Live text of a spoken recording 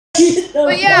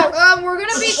But yeah, we're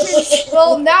gonna be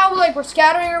well now. Like we're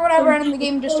scattering or whatever, and the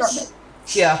game just started.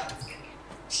 Yeah.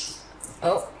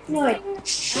 Oh. No, I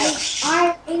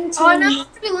Oh, now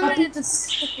have to be limited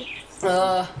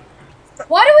to.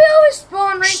 Why do we always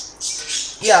spawn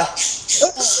right? Yeah.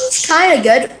 It's kind of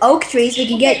good. Oak trees. We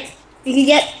could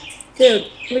get food.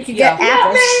 We could get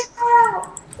apples.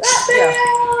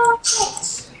 Yeah.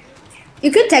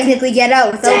 You could technically get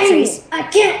out with oak trees. I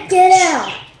can't get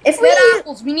out. If We need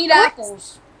apples. We need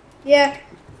apples. yeah,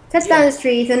 cut down this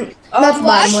tree, then Oh, not the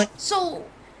bottom one. So,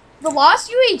 the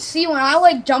last UHC when I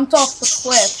like jumped off the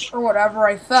cliff or whatever,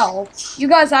 I fell. You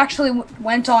guys actually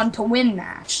went on to win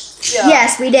that. Yeah.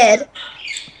 Yes, we did.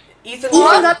 Ethan Ethan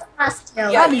got the last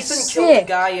kill. Yeah, That'd be Ethan killed the sick.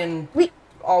 guy in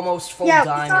almost full Yeah, we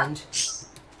diamond.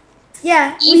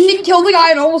 Yeah, Ethan killed the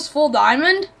guy in almost full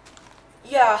diamond.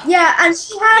 Yeah. yeah, and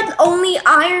she had only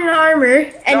iron armor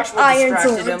and Joshua iron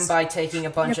distracted swords. him by taking a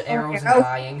bunch of arrows and arrow.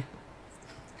 dying.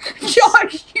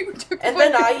 Josh, you took. And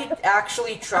then I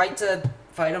actually tried to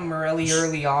fight him really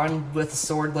early on with a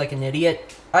sword like an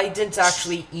idiot. I didn't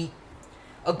actually eat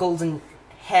a golden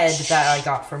head that I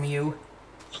got from you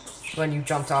when you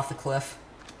jumped off the cliff.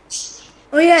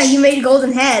 Oh yeah, you made a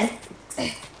golden head.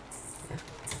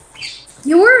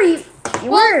 You were.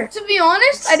 To be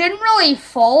honest, I didn't really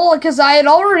fall because I had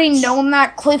already known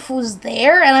that cliff was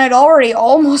there, and I'd already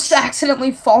almost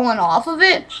accidentally fallen off of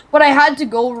it. But I had to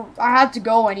go. I had to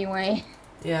go anyway.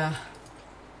 Yeah.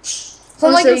 So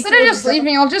like, so you instead of killed just yourself?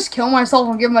 leaving, I'll just kill myself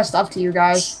and give my stuff to you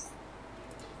guys.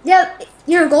 Yeah,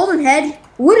 your golden head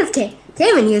would have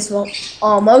came in useful.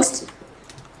 Almost.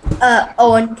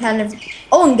 Owen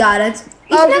got it.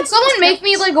 Can someone make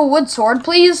me like a wood sword,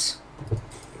 please?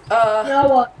 No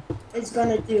one is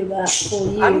gonna do that for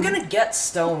you. I'm gonna get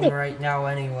stone right now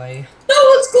anyway. No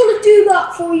one's gonna do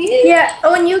that for you. Yeah,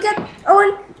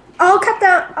 Owen, I'll cut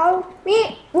down,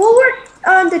 we'll work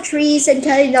on the trees and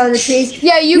cutting down the trees.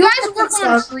 Yeah, you guys cut work the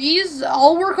on stuff. trees.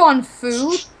 I'll work on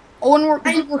food. Owen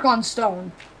you work on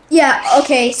stone. Yeah,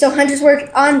 okay, so hunters work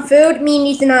on food, me and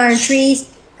Ethan are on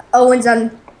trees, Owen's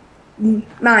on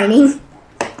mining.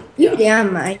 Yeah,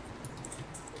 mine.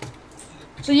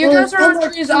 So you guys are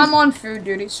on trees. I'm on food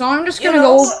duty. So I'm just gonna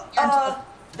go.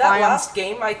 That last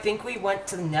game, I think we went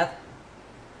to the net.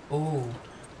 Oh.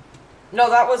 No,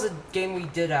 that was a game we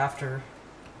did after.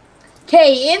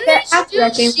 Okay, in this, after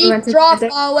that game, we sheep went to drop the-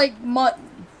 like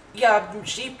mutton. Yeah,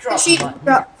 sheep dropped Sheep mutton.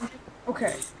 drop-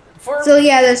 Okay. So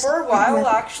yeah, there's For a while,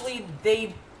 actually,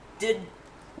 they did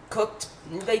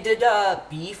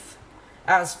beef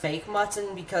as fake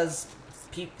mutton because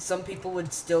some people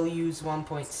would still use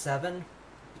 1.7.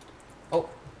 Oh,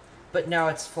 but now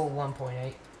it's full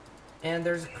 1.8. And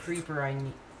there's a creeper I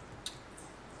need.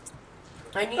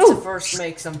 I need to first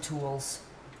make some tools.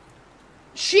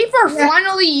 Sheep are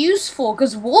finally useful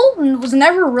because wool was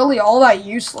never really all that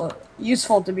useful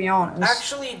to be honest.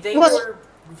 Actually, they were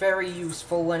very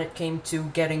useful when it came to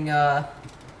getting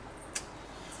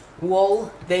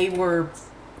wool. They were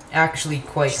actually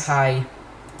quite high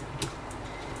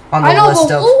on the I know, list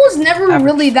but of wool was never average.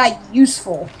 really that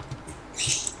useful.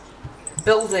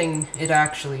 Building, it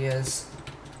actually is.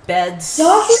 Beds.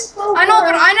 I know,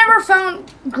 but I never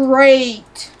found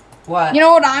great. What? You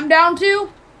know what I'm down to?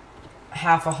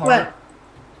 Half a heart. What?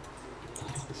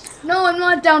 No, I'm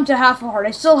not down to half a heart.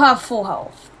 I still have full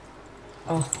health.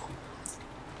 Oh.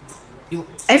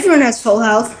 everyone has full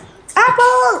health.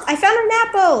 Apple! I found an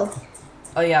apple!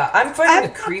 Oh yeah, I'm fighting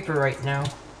a creeper right now.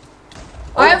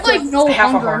 I have like no half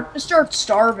a hunger. heart. I'm gonna start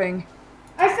starving.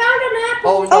 I found an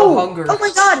apple. Oh no, hunger. Oh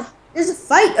my god! There's a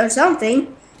fight or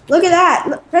something. Look at that.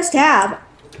 Look, press tab.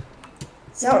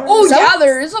 Oh yeah,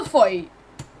 there is a fight.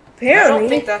 I Apparently. don't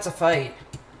think that's a fight.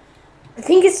 I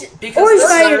think it's Because or this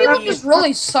it's Some is- people just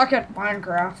really suck at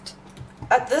Minecraft.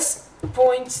 At this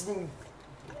point,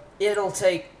 it'll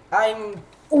take. I'm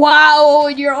Wow,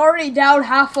 you're already down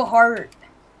half a heart.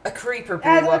 a creeper blew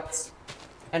up, that's-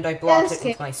 and I blocked That's it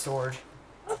with my sword.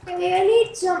 Okay, I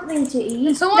need something to Can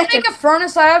eat. someone make a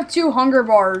furnace? I have 2 hunger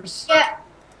bars. Yeah,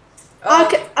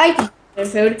 Oh, I can get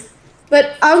food.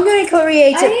 But I'm gonna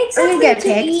create I need I'm something gonna get to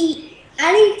picked. eat.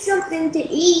 I need something to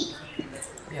eat.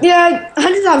 Yeah,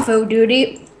 Hunter's on food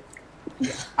duty.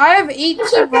 I have 8 Give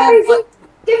to me food.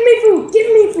 Give me food. Give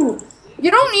me food.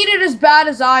 You don't need it as bad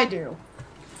as I do.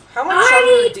 how much I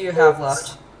hunger need do you have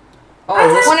left? I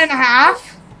Oh, have-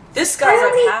 1.5. this guy's I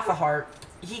at need- half a heart.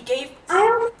 He gave, I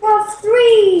only have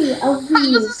 3 of How does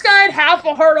these. this guy had half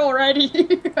a heart already?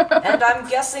 and I'm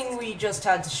guessing we just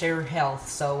had to share health,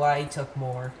 so I took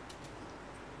more.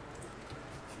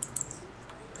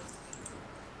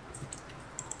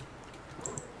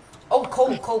 Oh,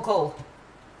 coal.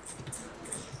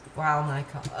 Wow,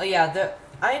 Nikon. Oh yeah,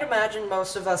 I'd imagine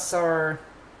most of us are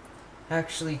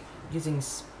actually using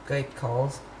Skype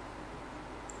calls.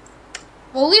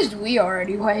 Well, at least we are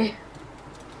anyway.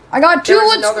 I got 2 There's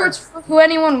wood another- swords for who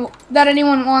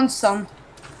anyone wants some.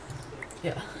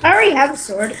 Yeah. I already have a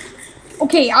sword.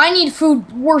 Okay, I need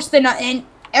food worse than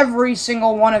every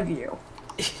single one of you.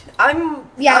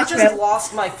 Yeah, I just true.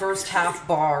 lost my first half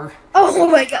bar. Oh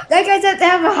my god, that guy's have to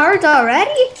have a heart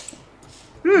already?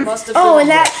 Must have Oh, been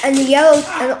and a and the yellow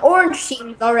and the orange team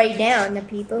is already down, the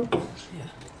people.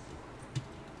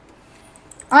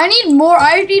 I need more.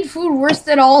 I need food worse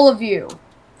than all of you.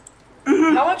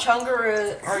 How much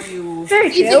hunger are you? Very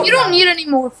Ethan, true. you don't need any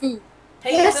more food.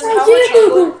 Hey, Yes, Ethan, I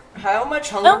do. how much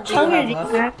hunger do you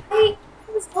have left? I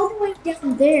was all the way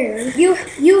down there.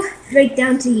 You right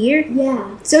down to here?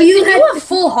 Yeah. So you You have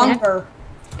full hunger.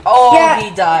 Oh, Yeah,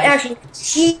 he died. actually,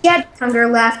 she had hunger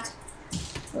left.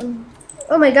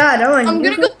 Oh my god, Owen. I'm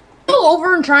gonna go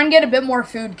over and try and get a bit more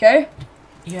food, okay?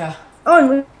 Yeah.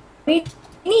 Owen, we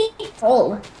need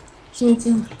coal. She needs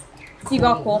to. You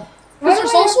got cool. Because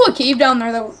there's also a cave down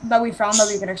there that we found that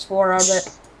we can explore a bit.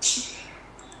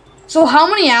 So how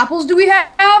many apples do we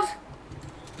have?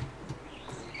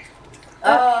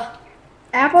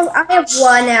 Apples? I have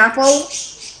 1 apple.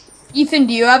 Ethan,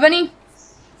 do you have any?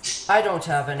 I don't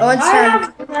have any. Owen's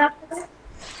trying to.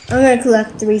 I'm gonna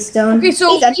collect 3 stone. Okay,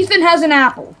 so Ethan has an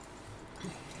apple.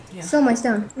 So my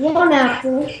stone. 1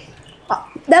 apple.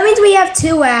 That means we have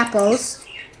 2 apples.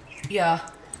 Yeah.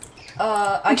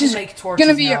 I Which can is make torches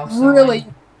gonna be now, really.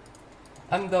 so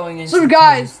I'm going in. So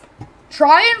guys,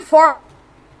 try and farm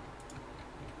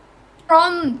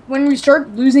when we start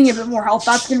losing a bit more health.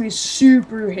 That's gonna be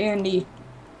super handy.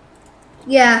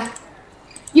 Yeah.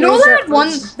 You know Those that are-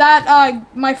 one that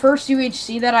my first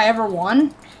UHC that I ever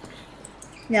won?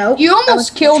 No. You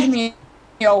almost killed me,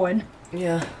 Owen.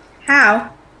 Yeah. How?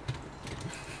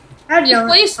 How did You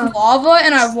placed lava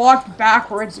and I walked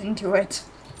backwards into it.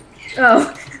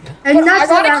 Oh. I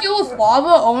got a kill with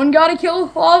lava, Owen got a kill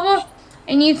with lava,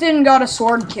 and Ethan got a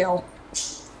sword kill.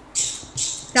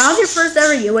 That was your first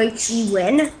ever UHC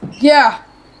win? Yeah.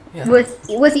 With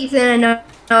Ethan and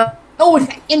Oh,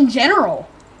 in general.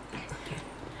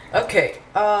 Okay.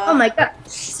 oh my god.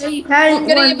 So you had I'm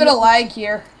getting a bit of lag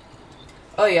here.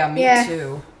 Oh yeah, me Yeah.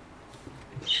 too.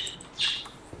 There's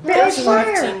There's a lot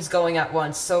of fire. teams going at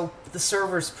once, so the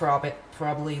server's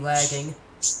probably lagging.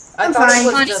 I'm thought fine. it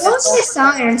was It's mostly just.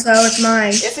 iron, so it's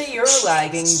mine. If you're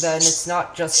lagging, then it's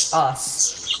not just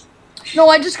us. No,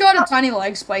 I just got a tiny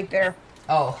lag spike there.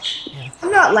 Oh. Yeah.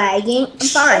 I'm not lagging. I'm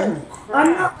fine.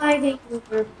 I'm not lagging.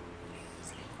 But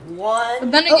 1.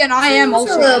 then again, I am there's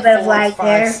a also. little bit of lag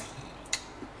there.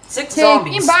 6 Okay,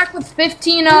 zombies. came back with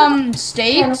 15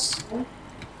 steaks.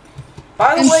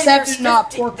 By the and way, 7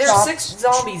 pork there's chops. 6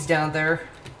 zombies down there.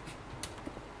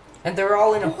 And they're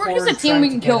all in a We're horde just a team, trying we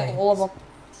to can get kill in. all of them.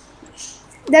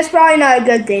 That's probably not a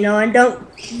good thing, Owen.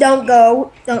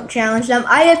 Don't challenge them.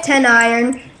 I have 10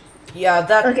 iron. Yeah,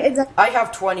 that. Okay, I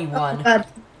have 21.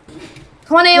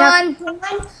 21.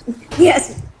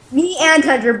 Yes, me and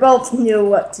Hunter both knew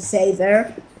what to say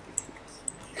there.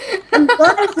 I'm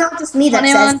glad it's not just me that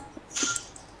 21.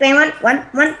 says 21,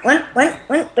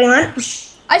 21.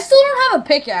 I still don't have a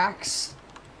pickaxe.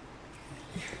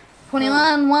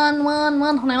 21, 1, 1,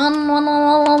 1, 21, 1,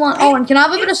 1, 1. Oh, and can I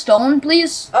have a bit of stone,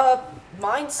 please?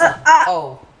 Mine's.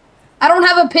 Oh. I don't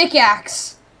have a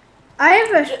pickaxe. I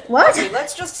have a what? Okay,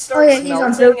 let's just start yeah, he's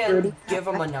on smelting food. and give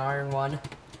him an iron one.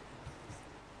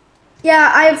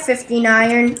 Yeah, I have 15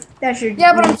 iron. That should.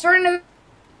 Yeah, but I'm starting to.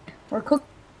 We're cooked.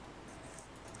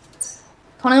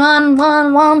 21,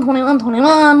 1, 1, 21,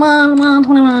 21, 1, 1,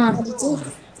 21.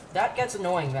 That gets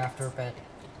annoying after a bit.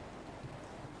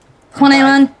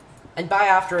 21. And by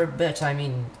after a bit, I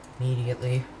mean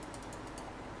immediately.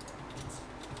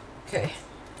 Okay.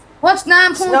 What's It's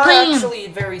not 9.10? actually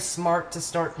very smart to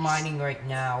start mining right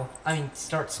now. I mean,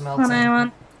 start smelting.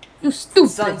 21. You The stupid.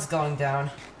 sun's going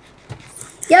down.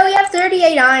 Yeah, we have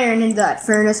 38 iron in that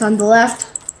furnace on the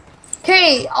left.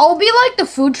 Okay, I'll be like the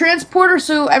food transporter,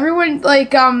 so everyone,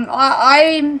 like, I'm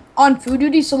on food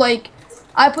duty, so, like,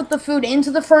 I put the food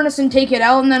into the furnace and take it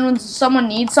out, and then when someone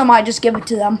needs some, I just give it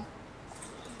to them.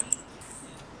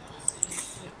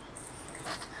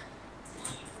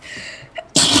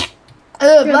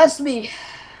 Ugh, bless me.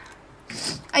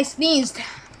 I sneezed.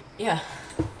 Yeah.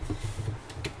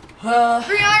 3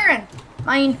 iron.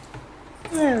 Mine.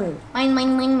 Oh.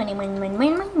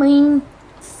 Mine.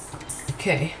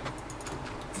 Okay.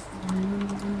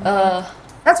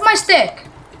 That's my stick.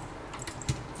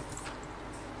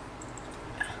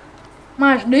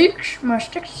 My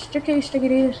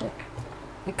sticky.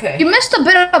 Okay. You missed a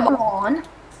bit of on.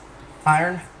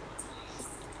 Iron?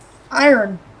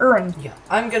 Iron. Iron. Yeah.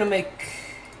 I'm gonna make...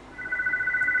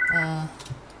 Oh,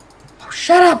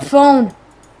 shut up, phone.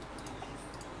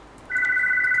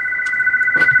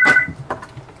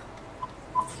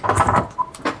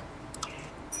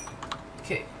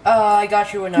 Okay. I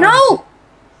got you an iron. No!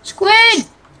 Squid!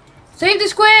 Save the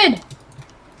squid!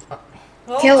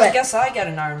 Well, Kill I it. guess I get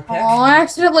an iron pick. Oh, I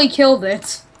accidentally killed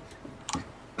it.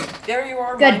 There you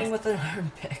are, Good. mining with an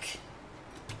iron pick.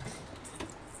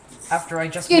 After I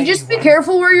just Yeah, made just you be one.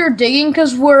 careful where you're digging,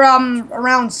 because we're,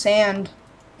 around sand.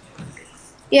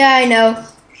 Yeah, I know.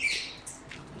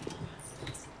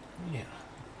 Yeah.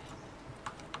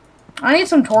 I need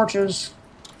some torches.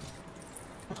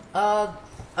 I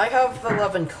have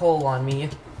 11 coal on me.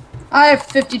 I have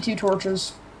 52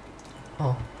 torches.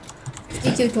 Oh.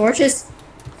 52 torches.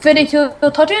 52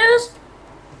 torches?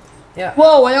 Yeah.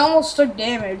 Whoa, I almost took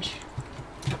damage.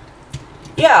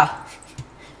 Yeah.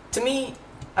 To me,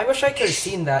 I wish I could have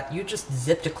seen that. You just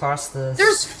zipped across the...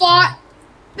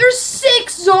 There's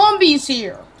 6 zombies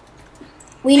here.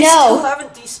 We They still know.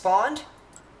 haven't despawned?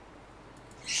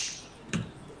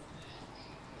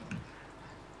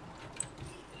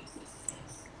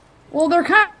 Well, they're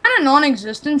kind of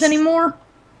non-existent anymore.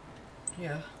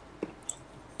 Yeah.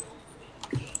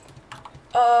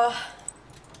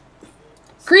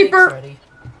 Creeper. Steak's ready.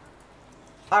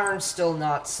 Iron's still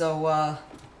not, so,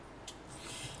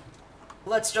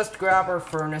 let's just grab our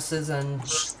furnaces and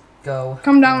go.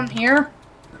 Come down here.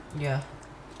 Yeah.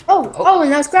 Oh,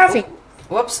 and that's crafting.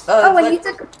 Whoops, Oh, and you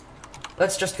took...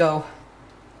 let's just go.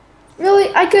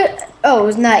 Really? I could... Oh, it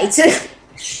was nice.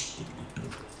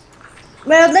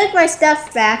 But I'd like my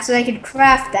stuff back so I could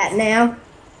craft that now.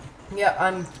 Yeah,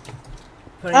 I'm...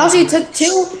 putting Also, you it- took two...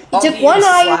 You I'll took be one in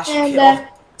iron slash and kill.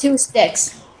 2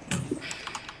 sticks.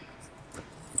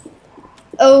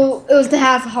 Oh, it was the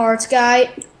half hearts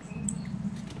guy.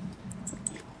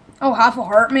 Oh, half a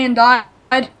heart man died.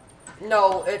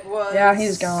 No, it was... Yeah,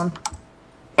 he's gone.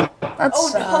 That's Oh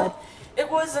sad. no! It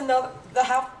was another...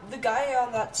 The guy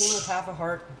on that team with half a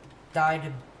heart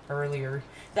died earlier.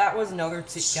 That was another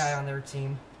guy on their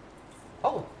team.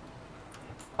 Oh.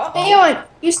 Uh-oh. Hang on,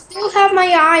 you still have my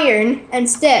iron and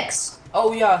sticks.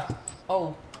 Oh, yeah.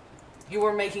 Oh. You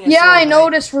were making a Yeah, sword, I right?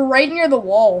 noticed. We're right near the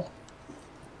wall.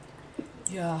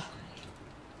 Yeah.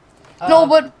 No,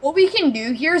 but what we can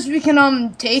do here is we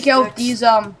can take out Sticks. these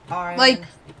Iron, like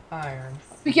iron.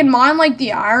 we can mine like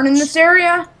the iron in this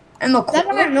area and the That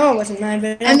coal. I don't know wasn't mine,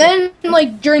 but And then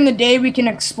like during the day we can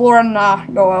explore and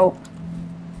go out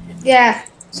yeah.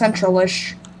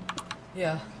 centralish.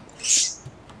 Yeah.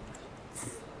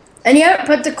 And you haven't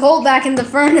put the coal back in the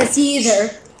furnace either.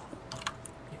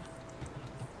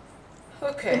 I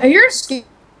Okay. hear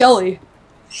Skelly.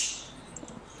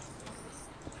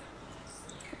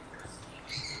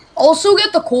 Also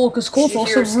get the coal because coal's You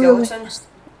also hear a really. skeleton?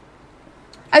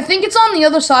 I think it's on the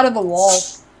other side of the wall.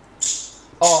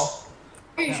 Oh.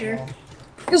 Are you that sure? wall.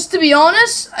 Because to be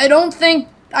honest,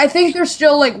 I think there's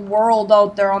still like world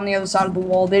out there on the other side of the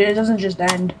wall. It doesn't just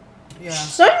end. Yeah.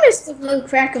 So I missed a little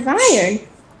crack of iron.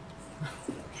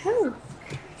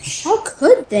 How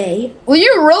could they? Well,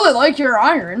 you really like your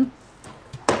iron.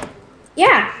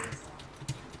 Yeah.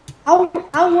 How would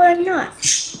I not?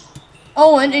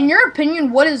 Oh, and in your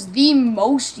opinion, what is the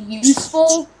most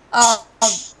useful,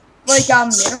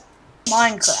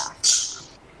 Minecraft?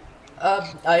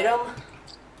 Item?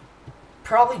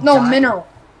 Probably No, diamond. mineral.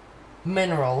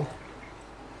 Mineral.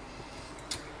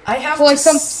 I have So, like, to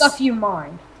some s- stuff you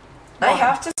mine. I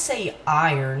have to say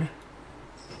iron.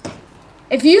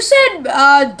 If you said,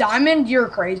 diamond, you're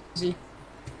crazy.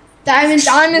 Diamond.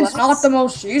 Diamond's what? not the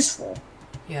most useful.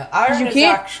 Yeah, iron You is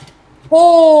can't- actually...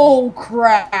 Oh,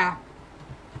 crap.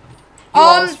 You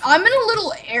always- I'm in a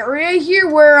little area here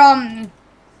where,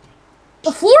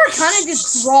 the floor kind of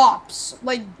just drops.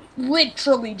 Like,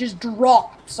 literally just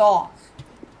drops off.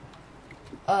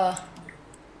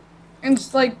 And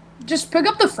it's like, just pick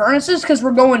up the furnaces because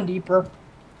we're going deeper.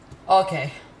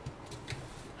 Okay.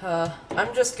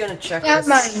 I'm just gonna check Yeah, this.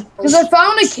 mine. Because I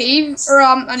found a cave, or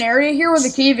an area here where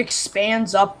the cave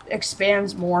expands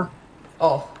more.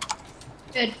 Oh.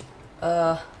 Good.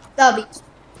 Uh,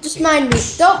 Just mind me.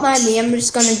 Don't mind me. I'm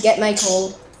just gonna get my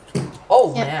coal.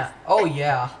 oh Yeah. man. Oh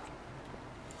yeah.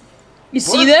 You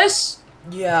see What? this?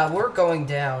 Yeah, we're going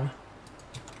down.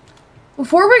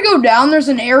 Before we go down, there's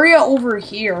an area over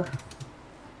here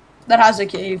that has a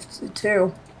cave,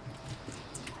 too.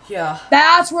 Yeah.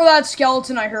 That's where that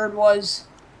skeleton I heard was.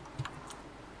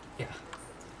 Yeah.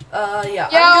 Yeah. Yeah,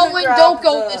 I'm gonna Owen, grab don't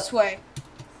go the- this way.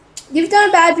 You've done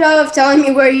a bad job of telling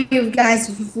me where you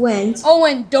guys went.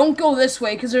 Owen, don't go this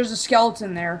way, because there's a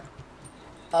skeleton there.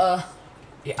 Yeah,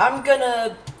 I'm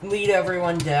gonna lead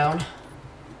everyone down.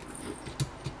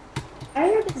 I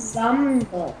heard a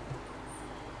Zumbo.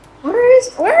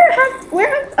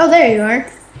 Where? Oh, there you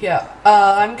are. Yeah,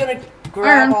 I'm gonna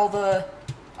grab Iron. all the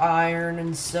iron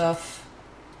and stuff.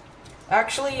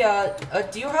 Actually,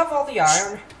 do you have all the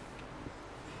iron?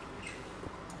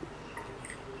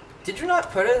 Did you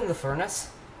not put it in the furnace?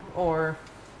 Or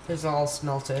is it all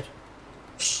smelted?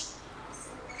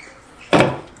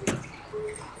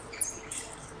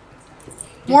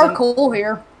 More didn't- coal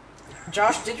here.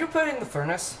 Josh, did you put it in the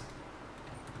furnace?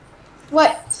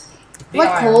 What? The What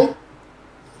iron. coal?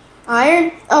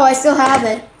 Iron? Oh, I still have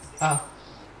it.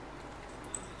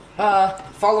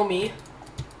 Follow me.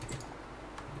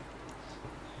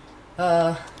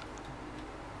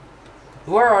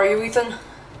 Where are you, Ethan?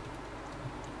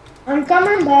 I'm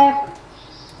coming back.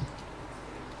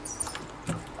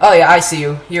 Oh yeah, I see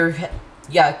you.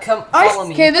 Yeah, come follow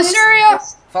me. Okay, this area.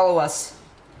 Follow us.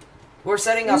 We're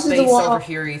setting up This is the base wall. over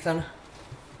here, Ethan.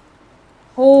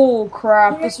 Oh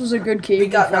crap! This was a good cave. We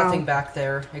got found. nothing back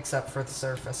there except for the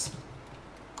surface.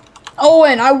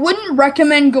 Owen, I wouldn't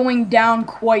recommend going down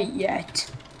quite yet.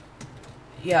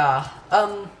 Yeah.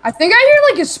 I think I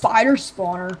hear like a spider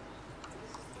spawner.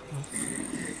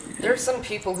 There's some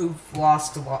people who've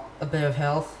lost a bit of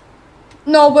health.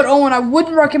 No, but Owen, I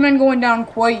wouldn't recommend going down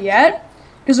quite yet.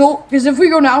 Because if we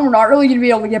go down, we're not really going to be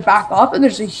able to get back up. And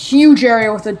there's a huge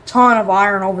area with a ton of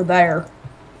iron over there.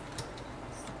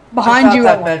 Behind I thought you,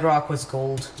 that Owen. bedrock was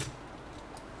gold.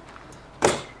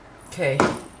 Okay.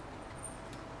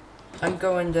 I'm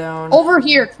going down. Over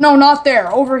here. No, not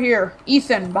there. Over here.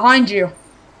 Ethan, behind you.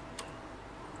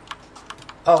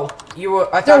 Oh, you were.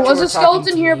 I thought There you was were a skeleton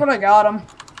talking to here, me. but I got him.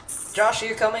 Josh, are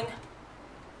you coming?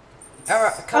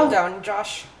 Alright, come Oh. down,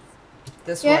 Josh.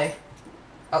 This Yeah. way.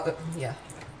 Oh, yeah.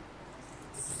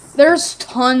 There's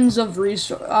tons of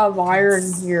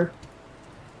iron here.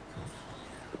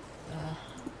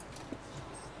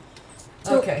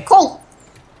 Okay. Coal.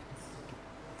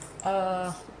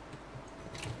 I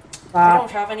Wow.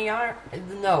 don't have any iron.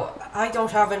 No, I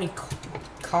don't have any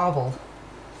cobble.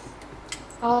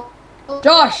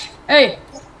 Josh, hey.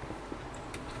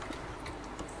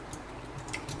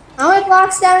 How many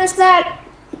blocks down is that?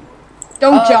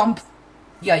 Don't jump.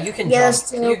 Yeah, you can Yes,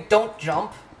 jump. too. You don't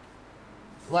jump.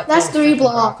 That's don't 3 freaking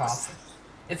rock blocks. off.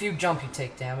 If you jump, you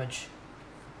take damage.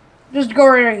 Just go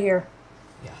right here.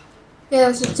 Yeah. Yeah,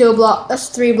 that's a 2 block. That's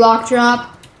a 3 block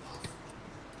drop.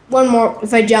 One more.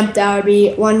 If I jumped, that would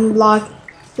be 1 block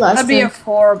less. That'd be a than-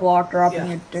 4-block drop. Yeah.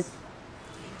 You dick.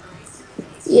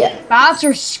 Yeah. Bats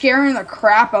are scaring the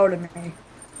crap out of me.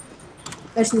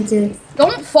 I just need to.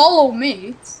 Don't follow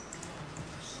me.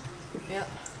 Yeah.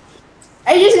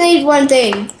 I just need one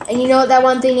thing, and you know what that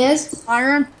one thing is?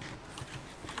 Iron.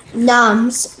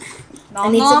 Nums. I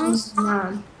Nom need noms. some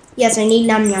num. Yes, I need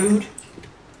num num.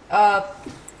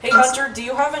 Hey Hunter, do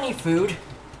you have any food?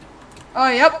 Oh,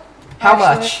 yep. How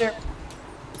Actually, much? right there.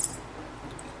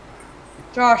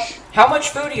 Josh. How much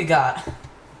food you got?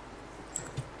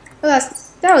 Oh,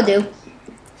 that'll do.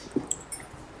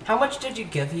 How much did you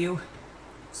give you?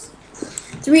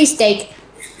 3 steak.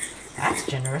 That's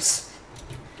generous.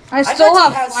 I bet still he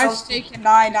have has 5 some- steak and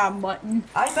 9 on mutton.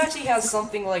 I bet he has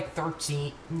something like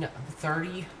 30.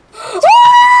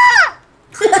 Ah!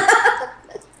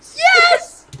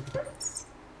 Yes!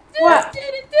 What?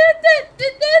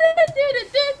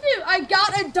 I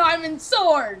got a diamond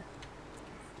sword.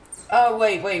 Oh,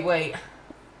 wait. I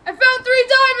found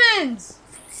 3 diamonds.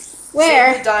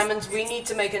 Where? Save the diamonds. We need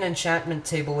to make an enchantment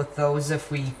table with those if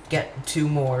we get 2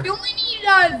 more. You only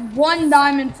need 1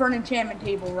 diamond for an enchantment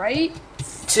table, right?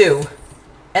 2.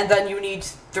 And then you need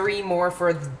 3 more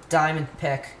for the diamond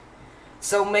pick.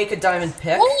 So make a diamond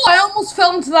pick. Oh, I almost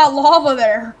fell into that lava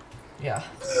there. Yeah.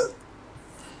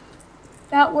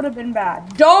 That would have been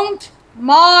bad. Don't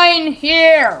mine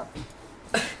here.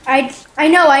 I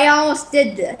know. I almost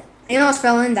did that. I almost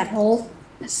fell in that hole.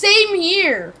 Same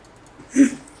here.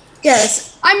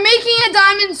 Yes. I'm making a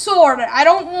diamond sword. I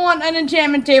don't want an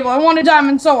enchantment table. I want a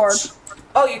diamond sword.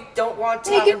 Oh, you don't want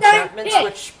to Make have a diamond enchantments, pick.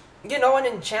 which, you know, an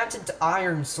enchanted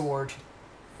iron sword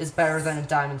is better than a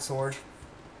diamond sword.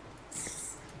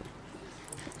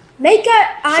 Make a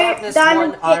iron Sharpness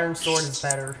diamond 1 pick. iron sword is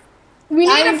better. We need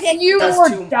Diamond a pick few does more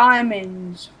 2.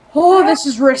 diamonds. Oh, this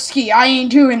is risky. I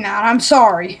ain't doing that. I'm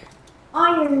sorry.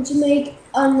 Iron to make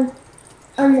an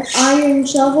iron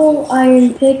shovel,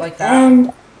 iron pick, Like that?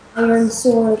 and iron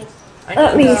sword. I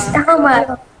Let need, me. How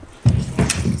much?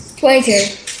 22.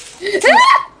 You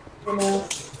know.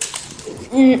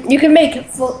 You can make it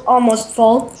full, almost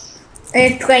full.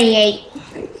 And it's 28.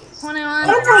 21.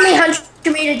 Don't tell me 100.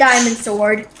 You made a diamond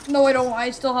sword. No, I don't. I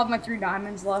still have my 3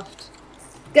 diamonds left.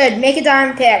 Good. Make a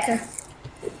diamond pick.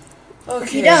 Okay.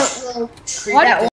 If you don't, we'll What? that